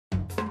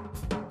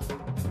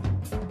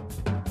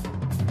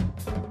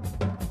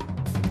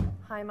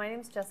Hi, my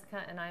name's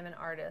Jessica and I'm an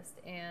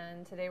artist,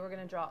 and today we're going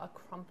to draw a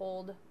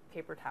crumpled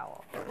paper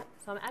towel.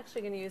 So I'm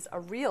actually going to use a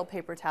real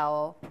paper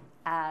towel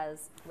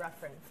as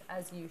reference,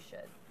 as you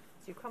should.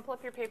 So you crumple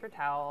up your paper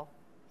towel,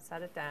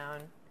 set it down,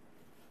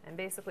 and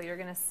basically you're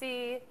going to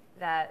see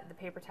that the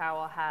paper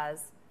towel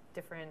has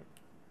different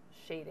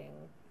shading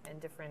and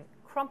different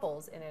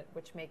crumples in it,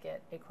 which make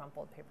it a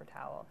crumpled paper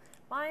towel.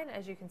 Mine,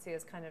 as you can see,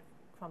 is kind of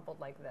crumpled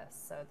like this,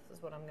 so this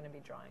is what I'm going to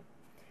be drawing.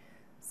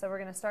 So we're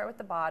going to start with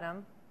the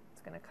bottom.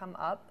 It's going to come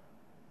up,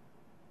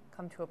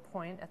 come to a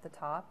point at the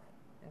top,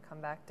 and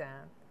come back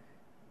down.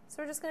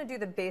 So we're just going to do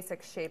the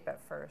basic shape at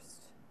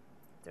first.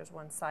 There's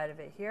one side of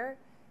it here.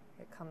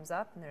 It comes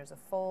up, and there's a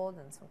fold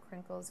and some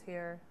crinkles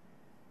here,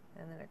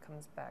 and then it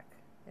comes back.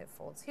 It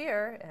folds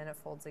here, and it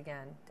folds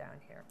again down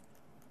here.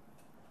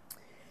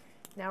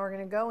 Now we're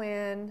going to go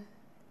in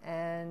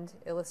and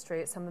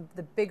illustrate some of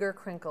the bigger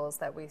crinkles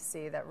that we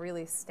see that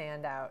really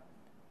stand out.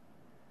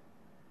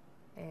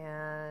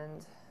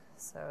 And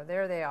so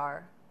there they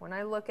are. When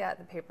I look at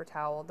the paper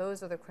towel,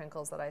 those are the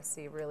crinkles that I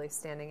see really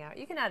standing out.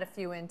 You can add a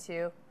few in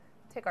too.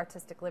 Take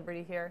artistic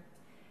liberty here.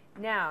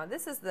 Now,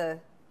 this is the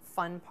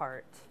fun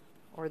part,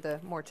 or the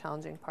more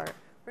challenging part.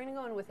 We're going to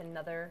go in with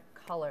another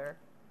color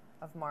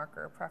of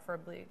marker,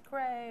 preferably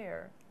gray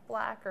or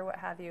black or what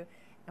have you,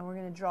 and we're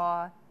going to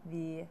draw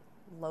the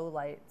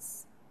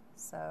lowlights.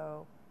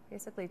 So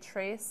basically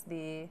trace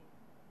the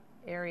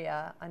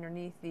area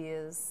underneath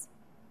these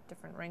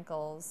different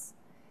wrinkles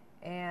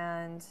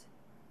and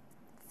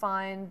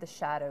find the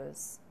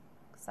shadows,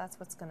 because that's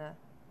what's going to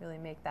really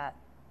make that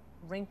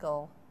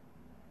wrinkle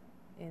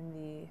in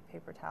the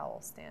paper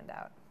towel stand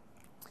out.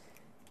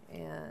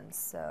 And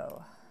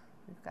so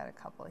we've got a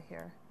couple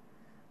here,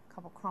 a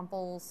couple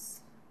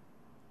crumples,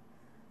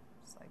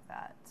 just like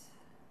that.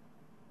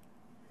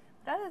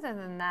 But other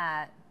than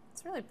that,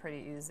 it's really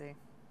pretty easy.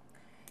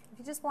 If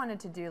you just wanted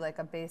to do like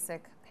a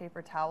basic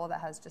paper towel that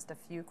has just a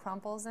few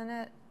crumples in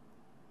it,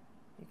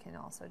 you can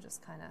also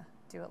just kind of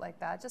do it like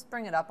that. Just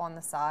bring it up on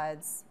the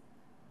sides,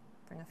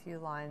 bring a few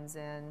lines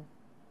in.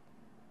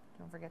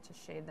 Don't forget to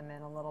shade them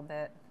in a little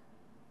bit.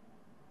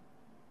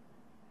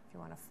 If you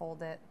want to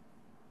fold it,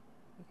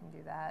 you can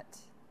do that.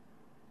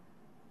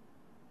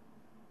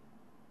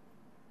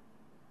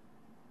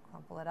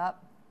 Crumple it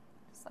up,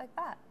 just like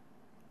that.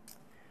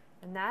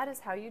 And that is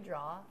how you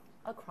draw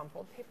a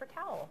crumpled paper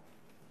towel.